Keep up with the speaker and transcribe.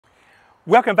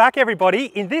Welcome back everybody.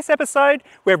 In this episode,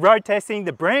 we're road testing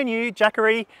the brand new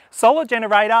Jackery Solar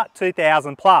Generator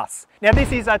 2000 Plus. Now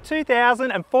this is a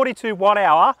 2042 watt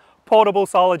hour portable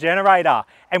solar generator.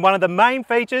 And one of the main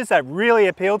features that really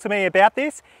appealed to me about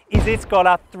this is it's got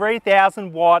a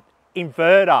 3000 watt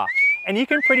inverter. And you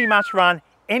can pretty much run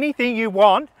anything you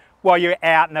want while you're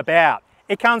out and about.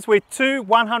 It comes with two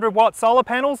 100 watt solar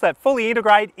panels that fully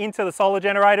integrate into the solar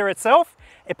generator itself.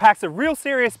 It packs a real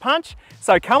serious punch,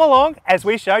 so come along as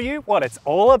we show you what it's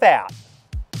all about.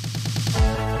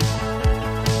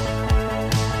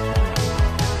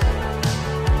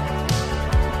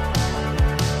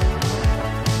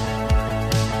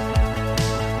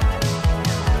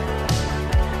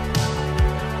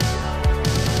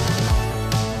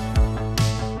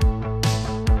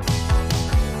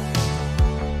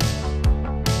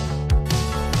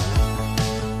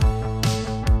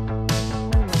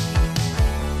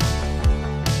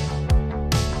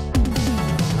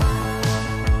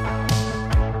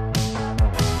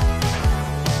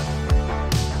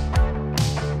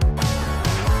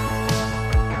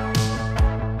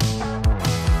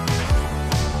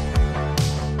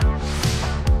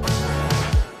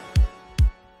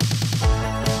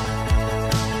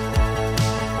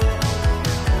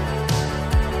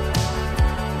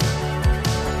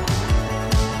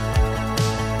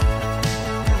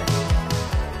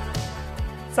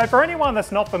 So for anyone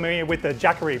that's not familiar with the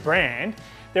Jackery brand,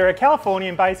 they're a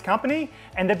Californian-based company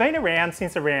and they've been around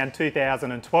since around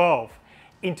 2012.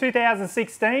 In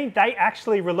 2016, they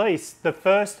actually released the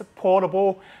first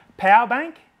portable power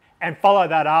bank and followed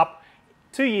that up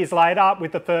 2 years later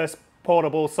with the first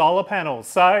portable solar panels.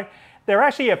 So they're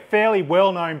actually a fairly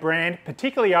well-known brand,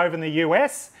 particularly over in the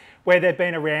US, where they've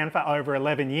been around for over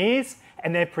 11 years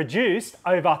and they've produced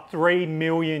over 3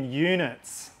 million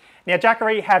units. Now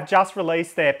Jackery have just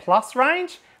released their Plus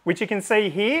range, which you can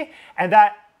see here, and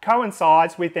that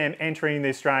coincides with them entering the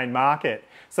Australian market.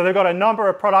 So they've got a number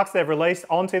of products they've released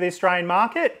onto the Australian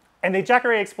market, and the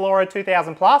Jackery Explorer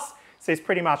 2000 Plus sits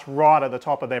pretty much right at the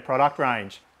top of their product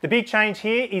range. The big change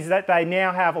here is that they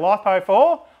now have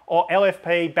LiFePO4 or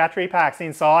LFP battery packs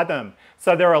inside them.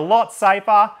 So they're a lot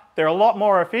safer, they're a lot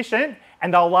more efficient,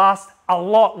 and they'll last a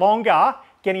lot longer,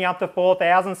 getting up to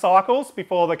 4,000 cycles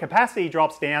before the capacity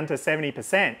drops down to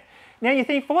 70%. Now you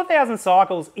think 4,000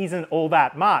 cycles isn't all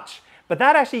that much, but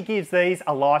that actually gives these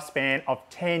a lifespan of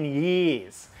 10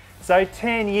 years. So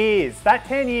 10 years, that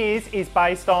 10 years is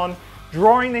based on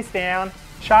drawing this down,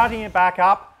 charging it back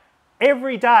up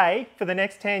every day for the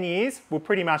next 10 years will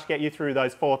pretty much get you through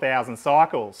those 4,000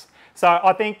 cycles. So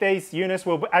I think these units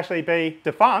will actually be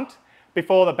defunct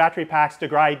before the battery packs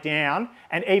degrade down,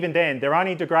 and even then they're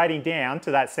only degrading down to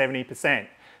that 70%.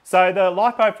 So the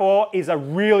LiFePO4 is a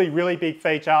really big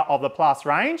feature of the Plus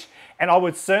range, and I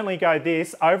would certainly go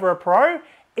this over a Pro.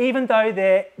 Even though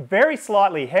they're very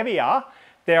slightly heavier,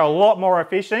 they're a lot more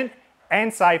efficient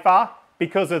and safer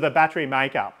because of the battery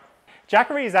makeup.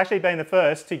 Jackery has actually been the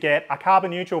first to get a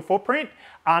carbon neutral footprint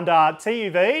under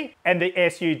TUV and the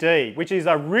SUD, which is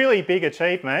a really big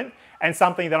achievement and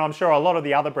something that I'm sure a lot of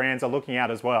the other brands are looking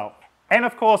at as well. And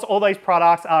of course, all these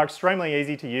products are extremely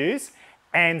easy to use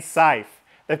and safe.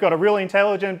 They've got a really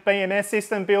intelligent BMS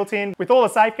system built in with all the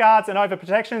safeguards and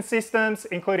overprotection systems,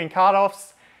 including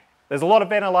cut-offs. There's a lot of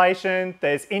ventilation,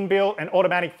 there's inbuilt and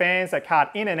automatic fans that cut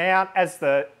in and out as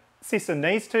the system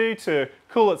needs to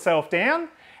cool itself down.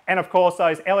 And of course,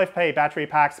 those LFP battery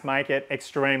packs make it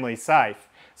extremely safe.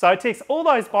 So it ticks all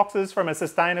those boxes from a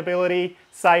sustainability,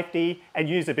 safety, and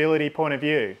usability point of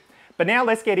view. But now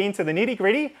let's get into the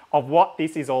nitty-gritty of what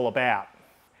this is all about.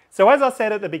 So as I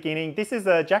said at the beginning, this is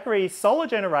the Jackery Solar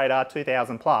Generator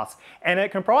 2000 Plus, and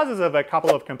it comprises of a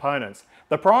couple of components.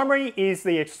 The primary is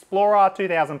the Explorer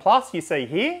 2000 Plus you see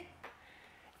here.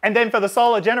 And then for the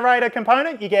solar generator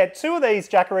component, you get two of these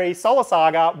Jackery Solar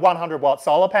Saga 100 watt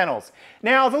solar panels.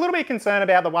 Now I was a little bit concerned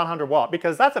about the 100 watt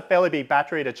because that's a fairly big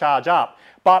battery to charge up,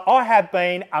 but I have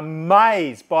been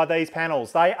amazed by these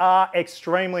panels. They are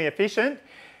extremely efficient,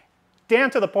 down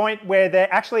to the point where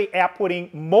they're actually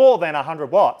outputting more than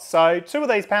 100 watts. So two of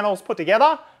these panels put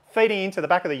together, feeding into the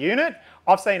back of the unit,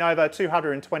 I've seen over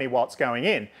 220 watts going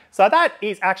in. So that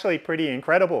is actually pretty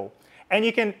incredible. And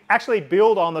you can actually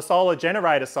build on the solar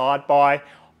generator side by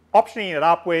optioning it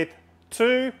up with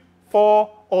 2,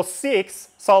 4 or 6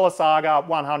 Solar Saga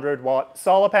 100 watt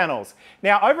solar panels.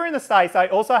 Now over in the States they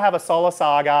also have a Solar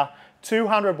Saga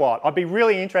 200 watt. I'd be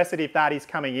really interested if that is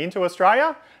coming into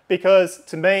Australia, because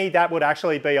to me that would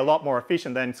actually be a lot more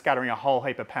efficient than scattering a whole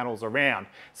heap of panels around.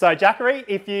 So Jackery,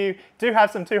 if you do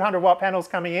have some 200 watt panels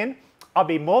coming in, I'd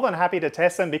be more than happy to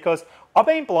test them because I've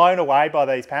been blown away by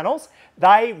these panels.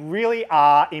 They really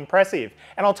are impressive.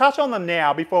 And I'll touch on them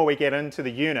now before we get into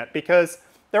the unit because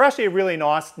they're actually a really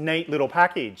nice, neat little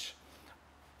package.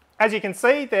 As you can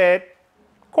see, they're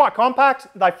quite compact.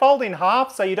 They fold in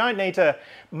half, so you don't need to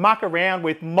muck around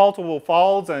with multiple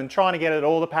folds and trying to get it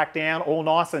all to pack down all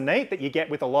nice and neat that you get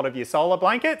with a lot of your solar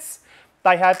blankets.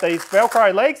 They have these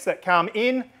Velcro legs that come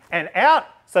in and out,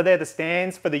 so they're the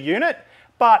stands for the unit.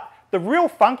 But the real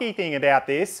funky thing about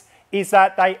this is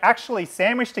that they actually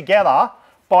sandwich together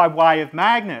by way of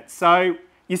magnets. So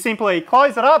you simply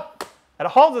close it up, it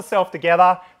holds itself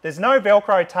together. There's no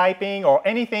Velcro taping or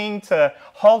anything to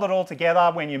hold it all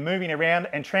together when you're moving around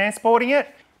and transporting it.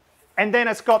 And then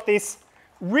it's got this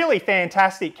really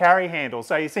fantastic carry handle.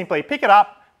 So you simply pick it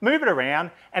up, move it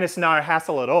around, and it's no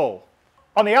hassle at all.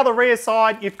 On the other rear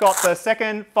side, you've got the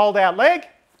second fold-out leg.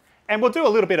 And we'll do a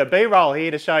little bit of B-roll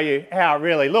here to show you how it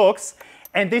really looks.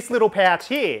 And this little pouch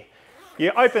here,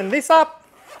 you open this up,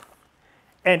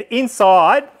 and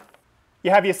inside you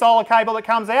have your solar cable that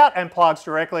comes out and plugs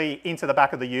directly into the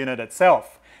back of the unit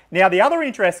itself. Now, the other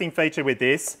interesting feature with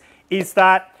this is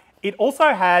that it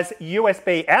also has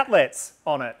USB outlets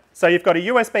on it. So you've got a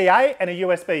USB-A and a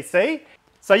USB-C,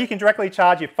 so you can directly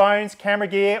charge your phones, camera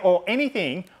gear, or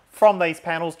anything from these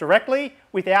panels directly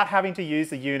without having to use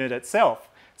the unit itself.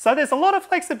 So there's a lot of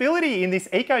flexibility in this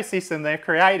ecosystem they've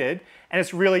created, and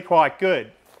it's really quite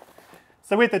good.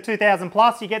 So with the 2000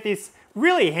 Plus, you get this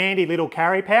really handy little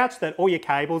carry pouch that all your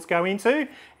cables go into,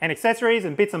 and accessories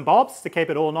and bits and bobs to keep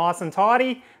it all nice and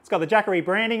tidy. It's got the Jackery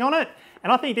branding on it,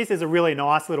 and I think this is a really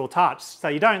nice little touch, so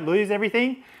you don't lose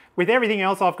everything. With everything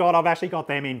else I've actually got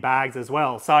them in bags as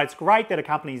well. So it's great that a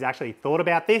company's actually thought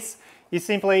about this. You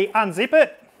simply unzip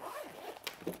it,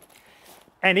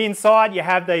 and inside you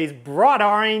have these bright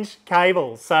orange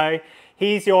cables. So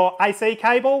here's your AC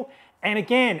cable. And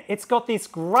again, it's got this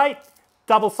great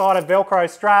double-sided Velcro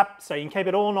strap so you can keep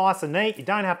it all nice and neat. You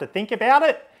don't have to think about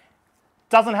it.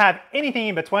 Doesn't have anything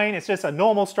in between. It's just a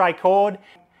normal straight cord.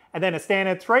 And then a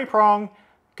standard 3-prong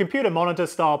computer monitor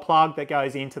style plug that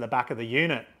goes into the back of the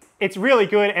unit. It's really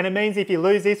good, and it means if you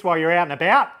lose this while you're out and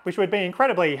about, which would be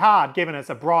incredibly hard given it's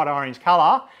a bright orange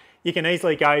color, you can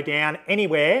easily go down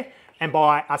anywhere and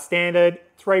buy a standard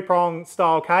 3-prong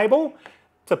style cable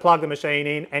to plug the machine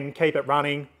in and keep it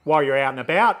running while you're out and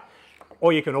about.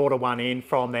 Or you can order one in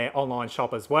from their online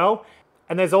shop as well.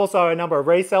 And there's also a number of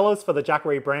resellers for the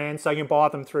Jackery brand, so you can buy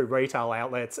them through retail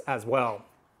outlets as well.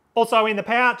 Also in the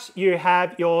pouch, you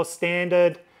have your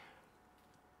standard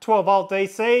 12 volt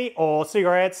DC or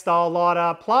cigarette style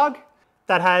lighter plug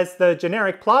that has the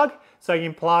generic plug, so you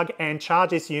can plug and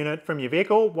charge this unit from your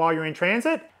vehicle while you're in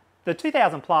transit. The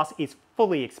 2000 Plus is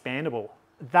fully expandable.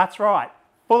 That's right,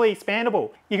 fully expandable.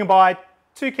 You can buy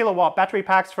 2 kilowatt battery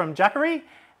packs from Jackery,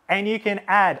 and you can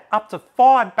add up to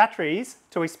 5 batteries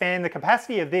to expand the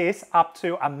capacity of this up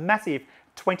to a massive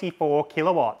 24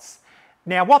 kilowatts.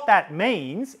 Now what that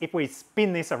means, if we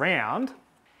spin this around,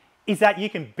 is that you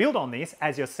can build on this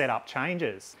as your setup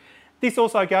changes. This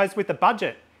also goes with the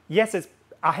budget. Yes, it's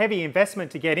a heavy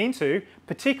investment to get into,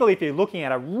 particularly if you're looking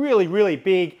at a really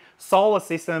big solar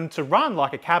system to run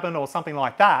like a cabin or something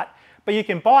like that, but you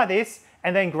can buy this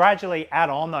and then gradually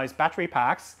add on those battery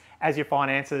packs as your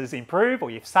finances improve, or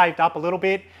you've saved up a little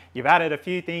bit, you've added a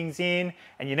few things in,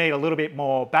 and you need a little bit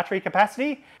more battery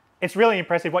capacity. It's really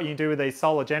impressive what you can do with these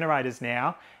solar generators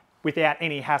now without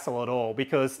any hassle at all,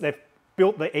 because they've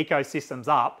built the ecosystems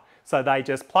up so they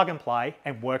just plug and play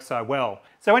and work so well.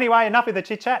 So anyway, enough with the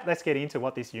chit chat, let's get into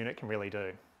what this unit can really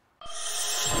do.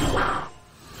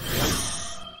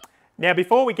 Now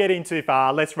before we get in too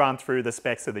far, let's run through the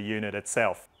specs of the unit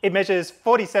itself. It measures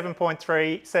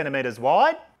 47.3 centimetres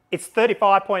wide, it's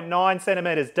 35.9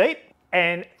 centimetres deep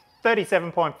and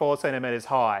 37.4 centimetres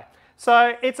high.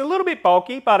 So it's a little bit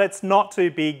bulky, but it's not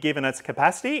too big given its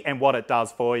capacity and what it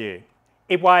does for you.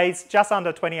 It weighs just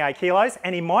under 28 kilos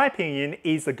and in my opinion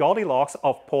is the Goldilocks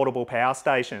of portable power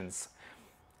stations.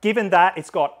 Given that it's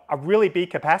got a really big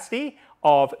capacity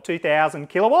of 2000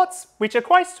 kilowatts, which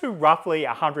equates to roughly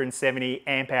 170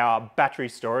 amp hour battery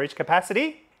storage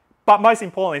capacity. But most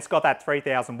importantly, it's got that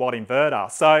 3000 watt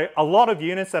inverter. So a lot of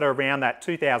units that are around that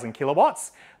 2000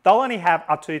 kilowatts, they'll only have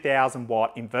a 2000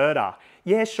 watt inverter.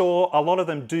 Yeah, sure, a lot of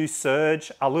them do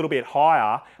surge a little bit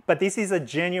higher, but this is a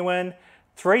genuine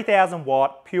 3000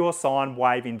 watt pure sine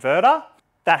wave inverter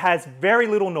that has very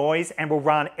little noise and will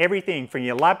run everything from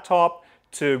your laptop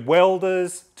to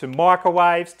welders, to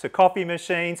microwaves, to coffee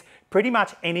machines, pretty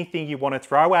much anything you want to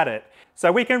throw at it.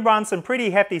 So we can run some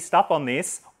pretty hefty stuff on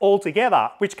this all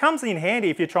together, which comes in handy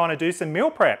if you're trying to do some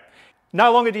meal prep.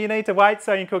 No longer do you need to wait,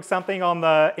 so you can cook something on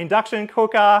the induction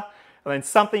cooker, and then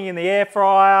something in the air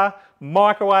fryer,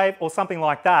 microwave, or something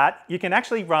like that. You can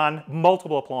actually run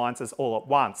multiple appliances all at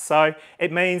once. So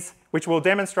it means, which we'll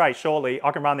demonstrate shortly,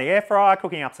 I can run the air fryer,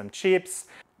 cooking up some chips,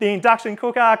 the induction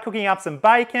cooker, cooking up some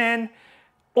bacon.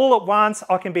 All at once,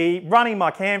 I can be running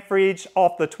my cam fridge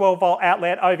off the 12-volt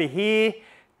outlet over here,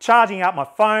 charging up my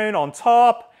phone on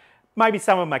top, maybe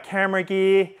some of my camera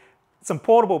gear, some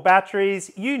portable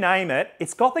batteries, you name it.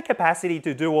 It's got the capacity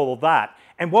to do all of that.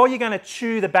 And while you're going to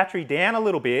chew the battery down a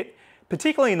little bit,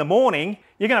 particularly in the morning,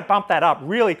 you're going to bump that up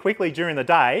really quickly during the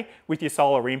day with your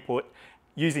solar input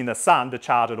using the sun to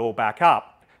charge it all back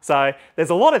up. So there's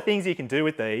a lot of things you can do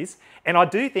with these, and I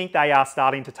do think they are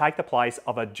starting to take the place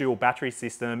of a dual battery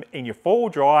system in your four-wheel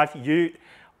drive, ute,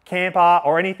 camper,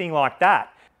 or anything like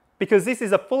that. Because this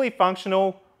is a fully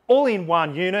functional,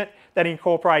 all-in-one unit that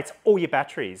incorporates all your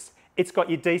batteries. It's got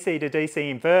your DC to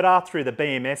DC inverter through the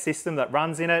BMS system that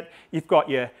runs in it. You've got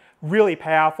your really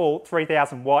powerful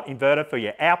 3000 watt inverter for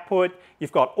your output.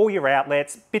 You've got all your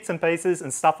outlets, bits and pieces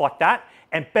and stuff like that.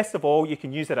 And best of all, you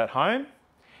can use it at home.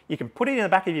 You can put it in the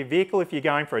back of your vehicle if you're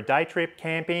going for a day trip,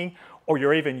 camping, or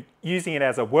you're even using it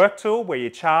as a work tool where you're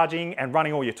charging and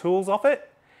running all your tools off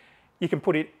it. You can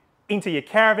put it into your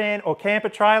caravan or camper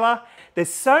trailer. There's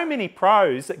so many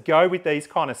pros that go with these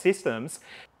kind of systems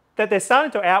that they're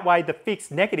starting to outweigh the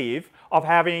fixed negative of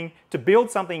having to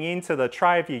build something into the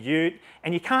tray of your ute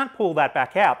and you can't pull that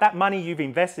back out. That money you've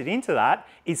invested into that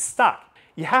is stuck.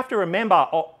 You have to remember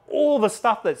all the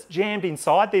stuff that's jammed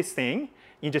inside this thing.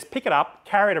 You just pick it up,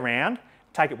 carry it around,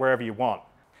 take it wherever you want.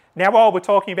 Now, while we're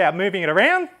talking about moving it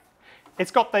around,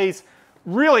 it's got these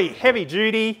really heavy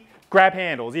duty grab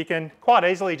handles. You can quite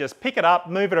easily just pick it up,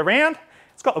 move it around.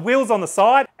 It's got the wheels on the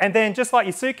side, and then just like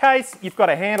your suitcase, you've got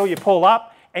a handle you pull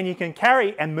up and you can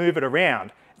carry and move it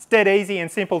around. It's dead easy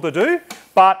and simple to do,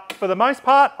 but for the most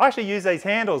part, I actually use these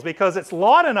handles because it's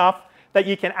light enough that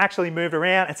you can actually move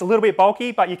around. It's a little bit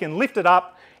bulky, but you can lift it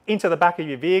up into the back of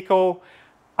your vehicle,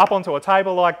 up onto a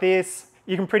table like this.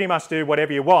 You can pretty much do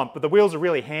whatever you want, but the wheels are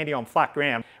really handy on flat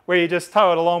ground where you just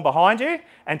tow it along behind you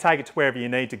and take it to wherever you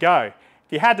need to go.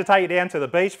 If you had to take it down to the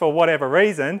beach for whatever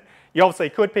reason, you obviously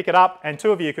could pick it up and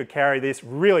two of you could carry this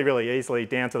really, really easily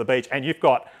down to the beach, and you've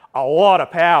got a lot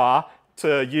of power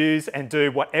to use and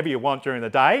do whatever you want during the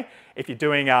day. If you're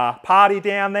doing a party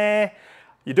down there,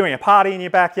 you're doing a party in your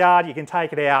backyard, you can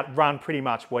take it out, run pretty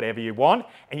much whatever you want,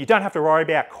 and you don't have to worry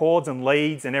about cords and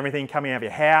leads and everything coming out of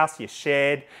your house, your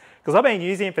shed. Because I've been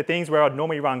using it for things where I'd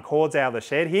normally run cords out of the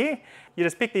shed here. You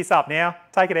just pick this up now,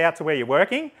 take it out to where you're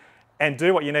working, and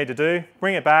do what you need to do,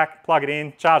 bring it back, plug it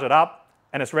in, charge it up,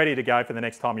 and it's ready to go for the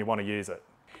next time you want to use it.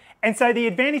 And so the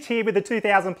advantage here with the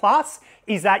 2000 Plus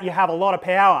is that you have a lot of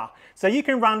power. So you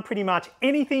can run pretty much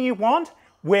anything you want,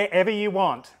 wherever you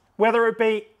want. Whether it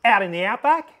be out in the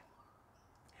outback,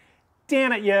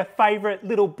 down at your favourite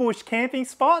little bush camping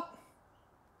spot,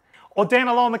 or down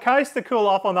along the coast to cool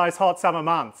off on those hot summer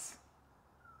months.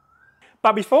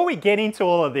 But before we get into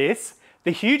all of this,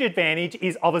 the huge advantage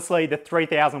is obviously the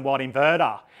 3000 watt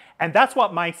inverter. And that's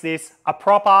what makes this a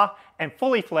proper and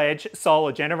fully fledged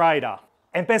solar generator.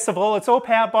 And best of all, it's all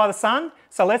powered by the sun.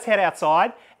 So let's head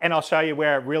outside and I'll show you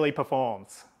where it really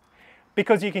performs.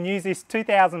 Because you can use this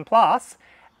 2000 Plus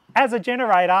as a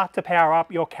generator to power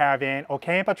up your caravan or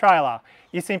camper trailer.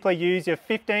 You simply use your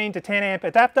 15 to 10 amp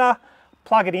adapter,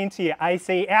 plug it into your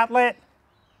AC outlet,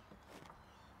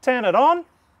 turn it on,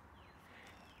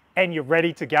 and you're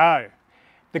ready to go.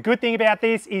 The good thing about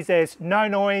this is there's no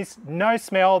noise, no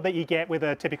smell that you get with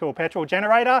a typical petrol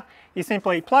generator. You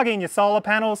simply plug in your solar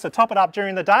panels to top it up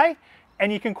during the day,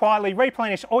 and you can quietly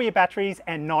replenish all your batteries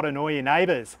and not annoy your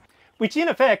neighbours, which in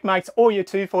effect makes all your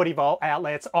 240 volt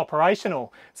outlets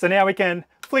operational. So now we can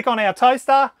flick on our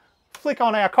toaster, flick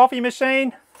on our coffee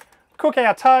machine, cook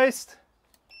our toast,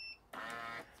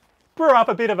 brew up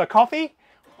a bit of a coffee,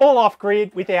 all off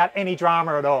grid without any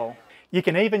drama at all. You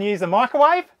can even use a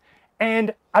microwave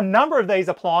and a number of these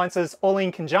appliances all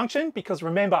in conjunction, because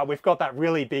remember, we've got that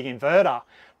really big inverter.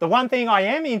 The one thing I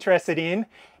am interested in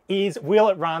is, will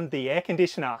it run the air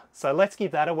conditioner? So let's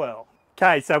give that a whirl.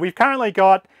 Okay, so we've currently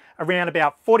got around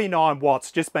about 49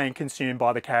 watts just being consumed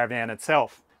by the Caravan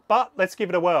itself, but let's give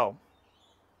it a whirl.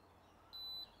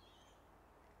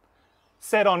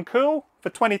 Set on cool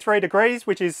for 23 degrees,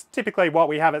 which is typically what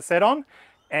we have it set on.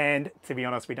 And to be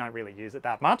honest, we don't really use it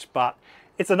that much, but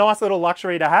it's a nice little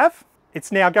luxury to have. It's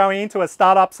now going into a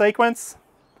startup sequence.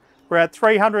 We're at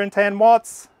 310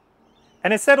 watts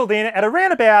and it's settled in at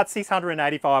around about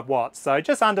 685 watts. So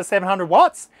just under 700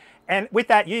 watts. And with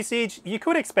that usage, you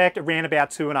could expect around about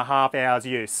 2.5 hours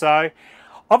use. So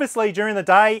Obviously during the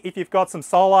day, if you've got some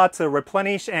solar to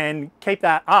replenish and keep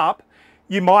that up,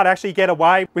 you might actually get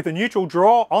away with a neutral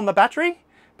draw on the battery,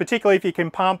 particularly if you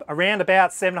can pump around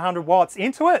about 700 watts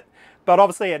into it. But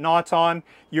obviously at night time,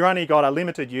 you're only got a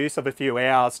limited use of a few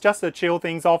hours just to chill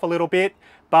things off a little bit.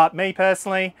 But me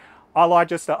personally, I like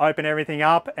just to open everything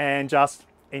up and just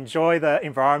enjoy the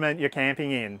environment you're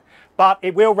camping in. But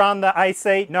it will run the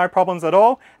AC, no problems at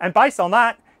all. And based on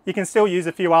that, you can still use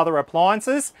a few other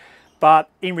appliances.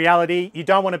 But in reality, you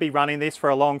don't want to be running this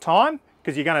for a long time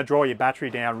because you're going to draw your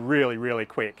battery down really, really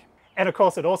quick. And of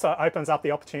course, it also opens up the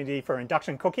opportunity for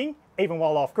induction cooking, even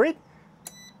while off grid,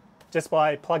 just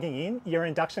by plugging in your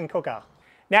induction cooker.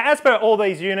 Now, as per all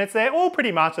these units, they're all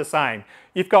pretty much the same.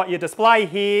 You've got your display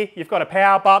here, you've got a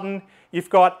power button, you've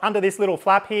got under this little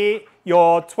flap here,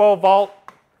 your 12-volt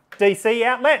DC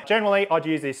outlet. Generally, I'd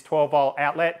use this 12-volt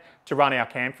outlet to run our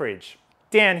camp fridge.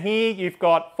 Down here, you've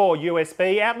got 4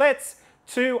 USB outlets,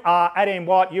 2 are 18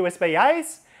 watt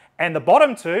USB-As, and the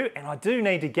bottom 2, and I do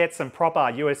need to get some proper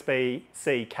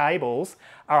USB-C cables,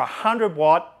 are 100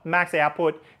 watt max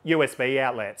output USB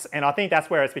outlets. And I think that's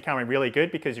where it's becoming really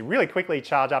good because you really quickly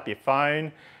charge up your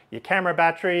phone, your camera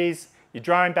batteries, your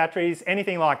drone batteries,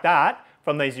 anything like that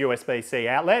from these USB-C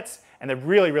outlets, and they're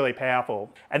really, really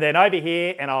powerful. And then over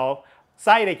here, and I'll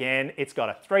say it again, it's got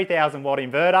a 3000 watt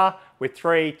inverter with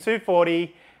 3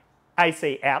 240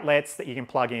 AC outlets that you can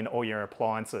plug in all your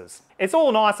appliances. It's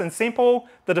all nice and simple.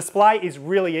 The display is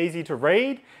really easy to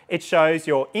read. It shows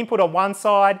your input on one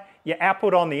side, your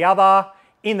output on the other.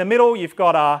 In the middle, you've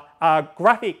got a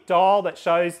graphic dial that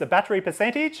shows the battery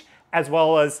percentage as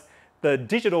well as the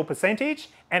digital percentage,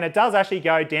 and it does actually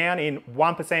go down in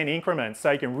 1% increments.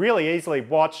 So you can really easily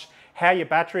watch how your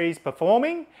battery is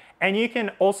performing, and you can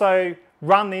also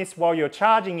run this while you're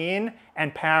charging in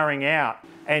and powering out.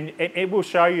 And it will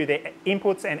show you the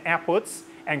inputs and outputs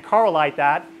and correlate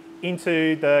that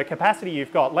into the capacity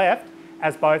you've got left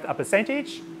as both a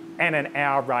percentage and an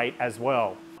hour rate as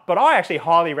well. But I actually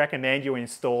highly recommend you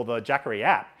install the Jackery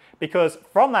app because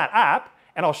from that app,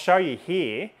 and I'll show you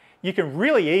here, you can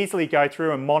really easily go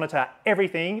through and monitor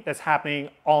everything that's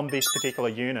happening on this particular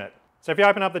unit. So if you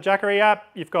open up the Jackery app,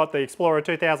 you've got the Explorer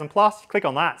 2000 Plus, click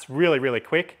on that, it's really, really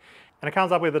quick. And it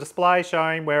comes up with a display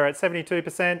showing we're at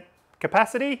 72%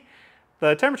 capacity.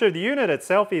 The temperature of the unit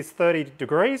itself is 30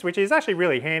 degrees, which is actually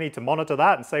really handy to monitor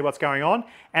that and see what's going on,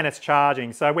 and it's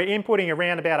charging. So we're inputting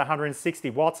around about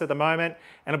 160 watts at the moment,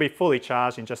 and it'll be fully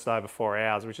charged in just over 4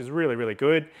 hours, which is really, really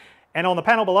good. And on the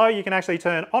panel below, you can actually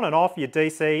turn on and off your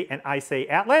DC and AC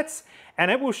outlets, and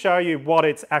it will show you what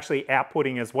it's actually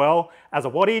outputting as well as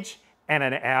a wattage and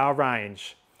an hour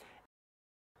range.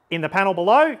 In the panel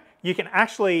below, you can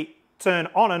actually turn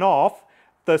on and off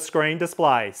the screen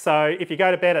display. So if you go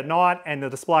to bed at night and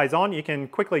the display's on, you can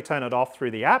quickly turn it off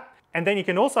through the app. And then you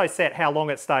can also set how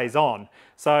long it stays on.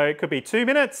 So it could be 2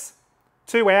 minutes,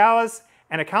 2 hours,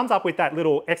 and it comes up with that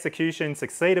little execution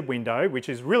succeeded window, which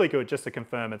is really good just to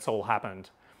confirm it's all happened.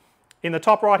 In the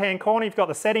top right-hand corner, you've got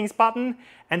the settings button,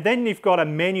 and then you've got a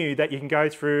menu that you can go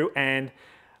through and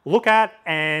look at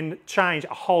and change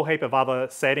a whole heap of other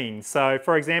settings. So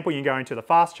for example, you can go into the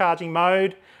fast charging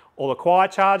mode or the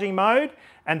quiet charging mode,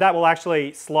 and that will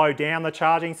actually slow down the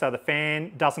charging so the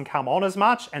fan doesn't come on as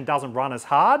much and doesn't run as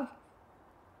hard.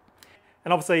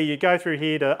 And obviously you go through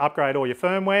here to upgrade all your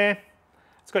firmware.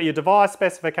 It's got your device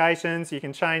specifications, you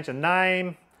can change the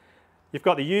name. You've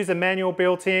got the user manual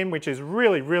built in, which is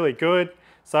really, really good,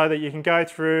 so that you can go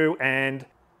through and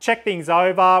check things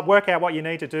over, work out what you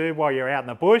need to do while you're out in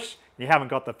the bush. You haven't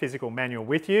got the physical manual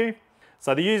with you.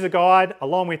 So the user guide,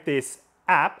 along with this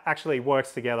app, actually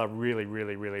works together really,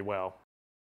 really, really well.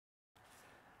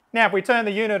 Now, if we turn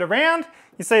the unit around,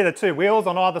 you see the 2 wheels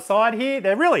on either side here.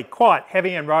 They're really quite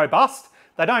heavy and robust.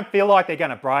 They don't feel like they're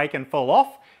going to break and fall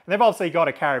off. And they've obviously got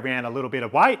to carry around a little bit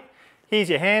of weight. Here's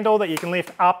your handle that you can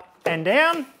lift up and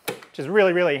down, which is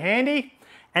really, really handy.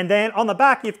 And then on the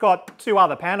back, you've got 2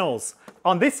 other panels.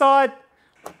 On this side,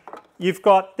 you've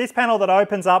got this panel that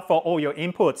opens up for all your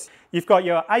inputs. You've got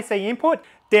your AC input.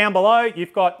 Down below,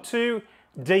 you've got 2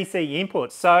 DC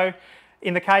inputs. So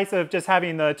in the case of just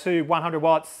having the 2 100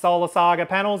 watt Solar Saga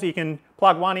panels, you can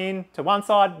plug one in to one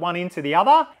side, one into the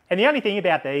other. And the only thing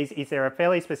about these is they're a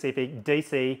fairly specific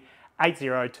DC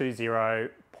 8020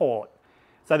 port.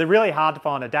 So they're really hard to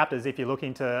find adapters if you're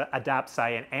looking to adapt,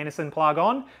 say, an Anderson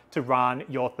plug-on to run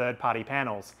your third-party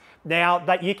panels. Now,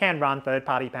 that you can run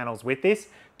third-party panels with this.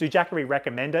 Do Jackery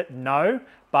recommend it? No,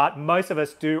 but most of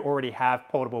us do already have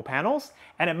portable panels,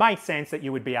 and it makes sense that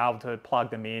you would be able to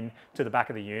plug them in to the back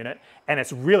of the unit, and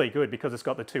it's really good because it's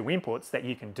got the 2 inputs that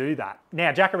you can do that.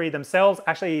 Now, Jackery themselves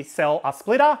actually sell a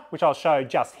splitter, which I'll show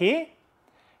just here.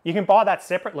 You can buy that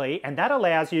separately, and that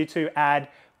allows you to add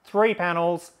 3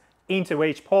 panels into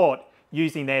each port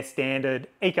using their standard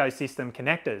ecosystem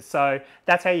connectors. So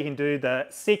that's how you can do the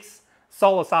 6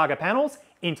 Solar Saga panels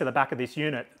into the back of this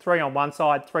unit. 3 on one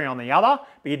side, 3 on the other,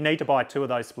 but you'd need to buy 2 of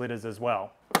those splitters as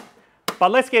well.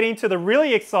 But let's get into the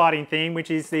really exciting thing, which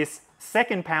is this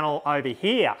second panel over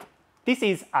here. This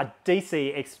is a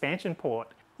DC expansion port.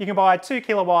 You can buy 2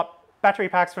 kilowatt battery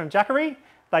packs from Jackery.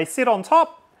 They sit on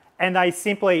top and they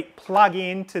simply plug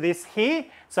into this here,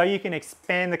 so you can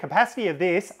expand the capacity of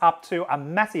this up to a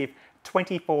massive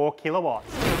 24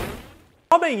 kilowatts.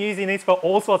 I've been using this for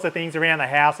all sorts of things around the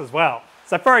house as well.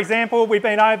 So for example, we've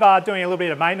been over doing a little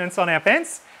bit of maintenance on our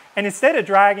fence, and instead of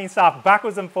dragging stuff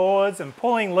backwards and forwards and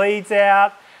pulling leads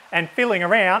out and fiddling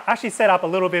around, I actually set up a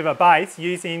little bit of a base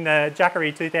using the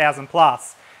Jackery 2000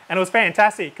 Plus. And it was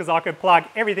fantastic because I could plug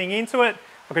everything into it.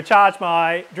 I could charge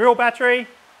my drill battery,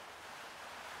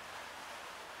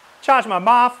 charge my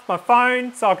muff, my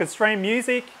phone, so I could stream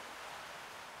music.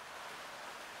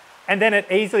 And then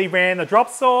it easily ran the drop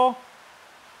saw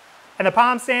and the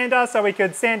palm sander, so we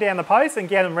could sand down the posts and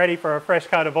get them ready for a fresh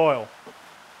coat of oil.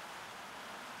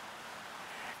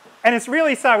 And it's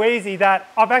really so easy that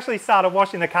I've actually started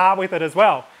washing the car with it as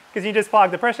well, because you just plug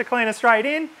the pressure cleaner straight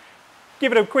in,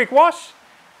 give it a quick wash,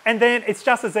 and then it's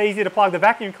just as easy to plug the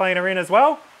vacuum cleaner in as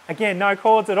well. Again, no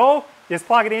cords at all, just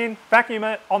plug it in, vacuum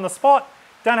it on the spot.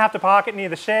 Don't have to park it near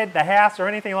the shed, the house, or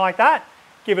anything like that.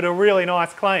 Give it a really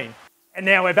nice clean. And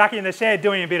now we're back in the shed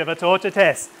doing a bit of a torture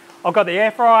test. I've got the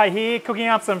air fryer here cooking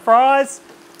up some fries.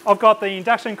 I've got the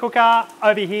induction cooker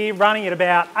over here running at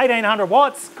about 1800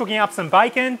 watts, cooking up some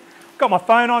bacon. I've got my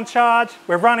phone on charge.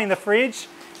 We're running the fridge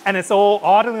and it's all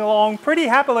idling along pretty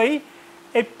happily.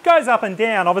 It goes up and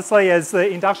down, obviously, as the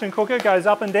induction cooker goes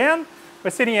up and down.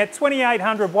 We're sitting at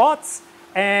 2800 watts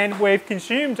and we've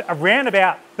consumed around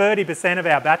about 30% of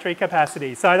our battery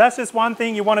capacity. So that's just one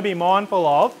thing you want to be mindful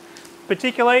of.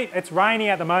 Particularly, it's raining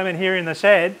at the moment here in the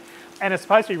shed and it's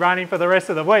supposed to be raining for the rest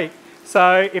of the week.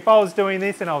 So if I was doing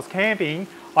this and I was camping,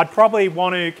 I'd probably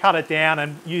want to cut it down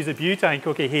and use a butane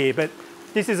cooker here. But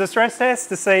this is a stress test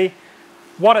to see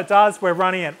what it does. We're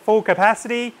running at full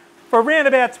capacity for around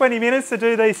about 20 minutes to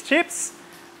do these chips,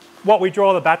 what we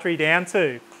draw the battery down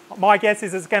to. My guess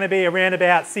is it's going to be around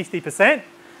about 60%,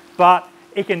 but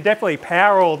it can definitely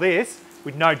power all this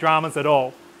with no dramas at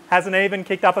all. Hasn't even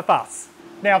kicked up a fuss.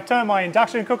 Now I've turned my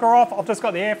induction cooker off. I've just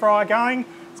got the air fryer going.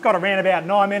 It's got around about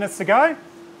 9 minutes to go.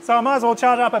 So I might as well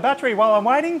charge up a battery while I'm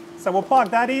waiting. So we'll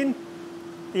plug that in.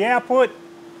 The output,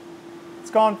 it's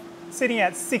gone sitting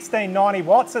at 1690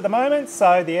 watts at the moment.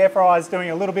 So the air fryer is doing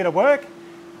a little bit of work.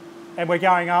 And we're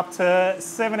going up to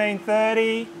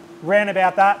 1730, round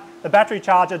about that. The battery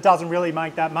charger doesn't really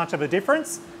make that much of a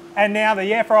difference. And now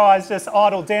the air fryer's just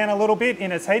idled down a little bit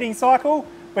in its heating cycle.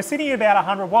 We're sitting at about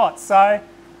 100 watts. So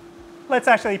let's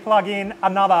actually plug in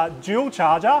another dual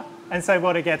charger and see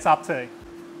what it gets up to.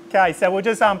 Okay, so we'll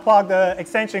just unplug the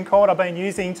extension cord I've been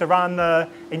using to run the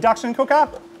induction cooker.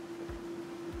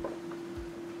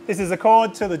 This is the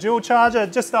cord to the dual charger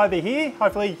just over here.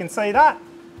 Hopefully you can see that.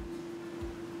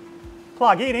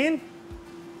 Plug it in.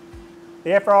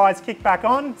 The air fryer's kicked back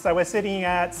on, so we're sitting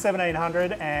at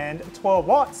 1712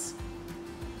 watts.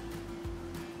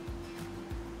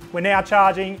 We're now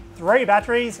charging 3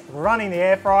 batteries, running the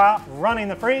air fryer, running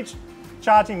the fridge,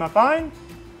 charging my phone.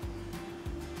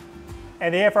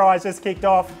 And the air fryer's just kicked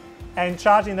off, and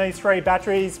charging these 3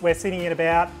 batteries, we're sitting at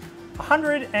about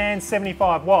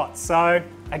 175 watts. So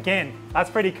again,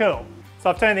 that's pretty cool. So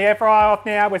I've turned the air fryer off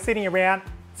now. We're sitting around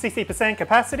 60%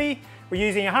 capacity. We're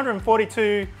using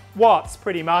 142 watts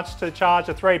pretty much to charge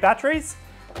the 3 batteries,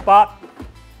 but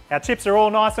our chips are all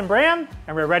nice and brown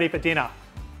and we're ready for dinner.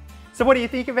 So what do you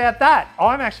think about that?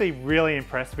 I'm actually really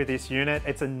impressed with this unit.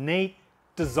 It's a neat,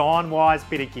 design-wise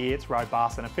bit of gear. It's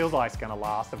robust and it feels like it's going to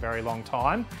last a very long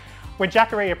time. When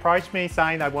Jackery approached me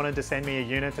saying they wanted to send me a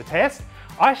unit to test,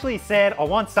 I actually said I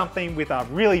want something with a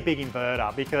really big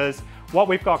inverter, because what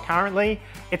we've got currently,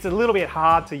 it's a little bit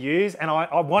hard to use, and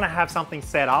I want to have something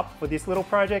set up for this little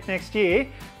project next year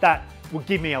that will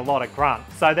give me a lot of grunt.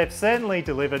 So they've certainly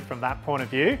delivered from that point of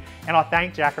view, and I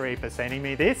thank Jackery for sending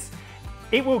me this.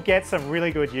 It will get some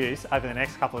really good use over the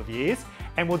next couple of years,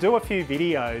 and we'll do a few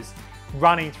videos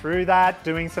running through that,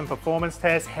 doing some performance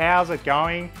tests, how's it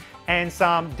going, and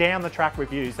some down the track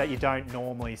reviews that you don't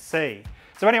normally see.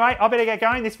 So anyway, I better get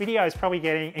going. This video is probably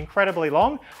getting incredibly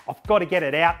long. I've got to get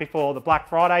it out before the Black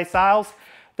Friday sales.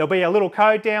 There'll be a little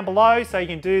code down below so you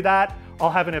can do that. I'll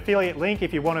have an affiliate link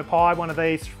if you want to buy one of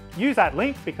these. Use that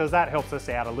link because that helps us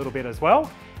out a little bit as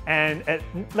well. And it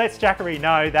lets Jackery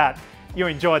know that you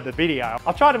enjoyed the video.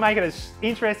 I'll try to make it as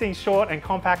interesting, short and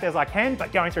compact as I can,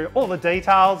 but going through all the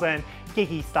details and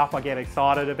geeky stuff I get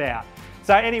excited about.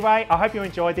 So anyway, I hope you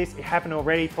enjoyed this. If you haven't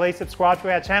already, please subscribe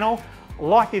to our channel,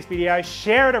 like this video,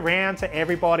 share it around to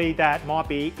everybody that might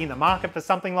be in the market for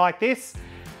something like this.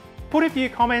 Put a few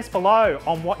comments below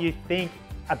on what you think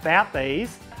about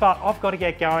these, but I've got to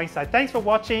get going. So thanks for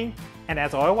watching. And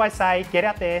as I always say, get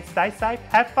out there, stay safe,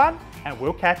 have fun, and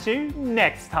we'll catch you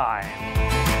next time.